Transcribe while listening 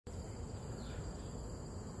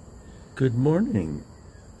Good morning,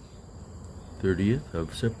 30th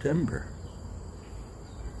of September.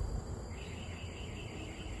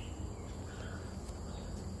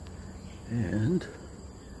 And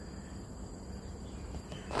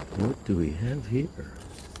what do we have here?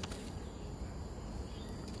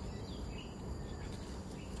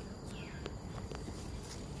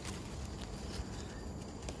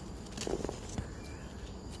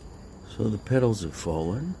 So the petals have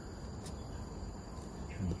fallen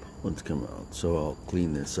and the pollen's come out, so I'll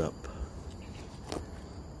clean this up.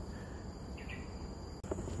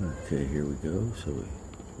 Okay, here we go. So we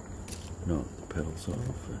knock the petals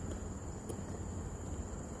off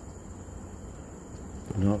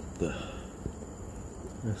and knock the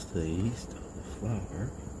rest of the yeast off the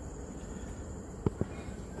flower.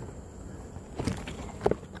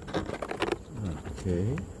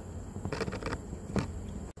 Okay.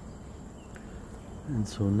 And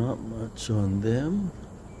so not much on them.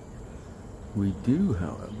 We do,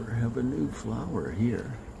 however, have a new flower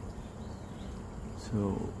here.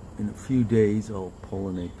 So in a few days I'll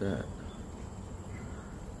pollinate that.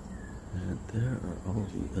 And there are all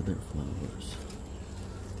the other flowers,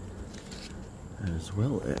 as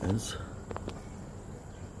well as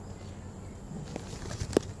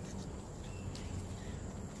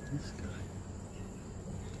this guy.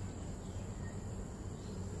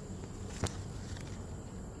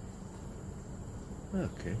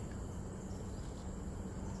 Okay.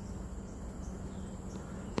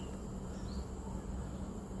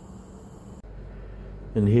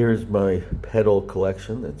 And here's my petal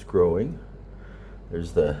collection that's growing.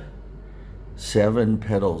 There's the 7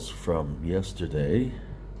 petals from yesterday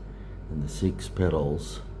and the 6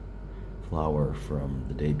 petals flower from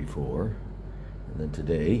the day before. And then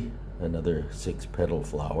today, another 6 petal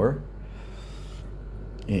flower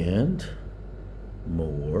and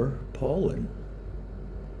more pollen.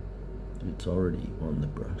 It's already on the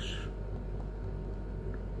brush.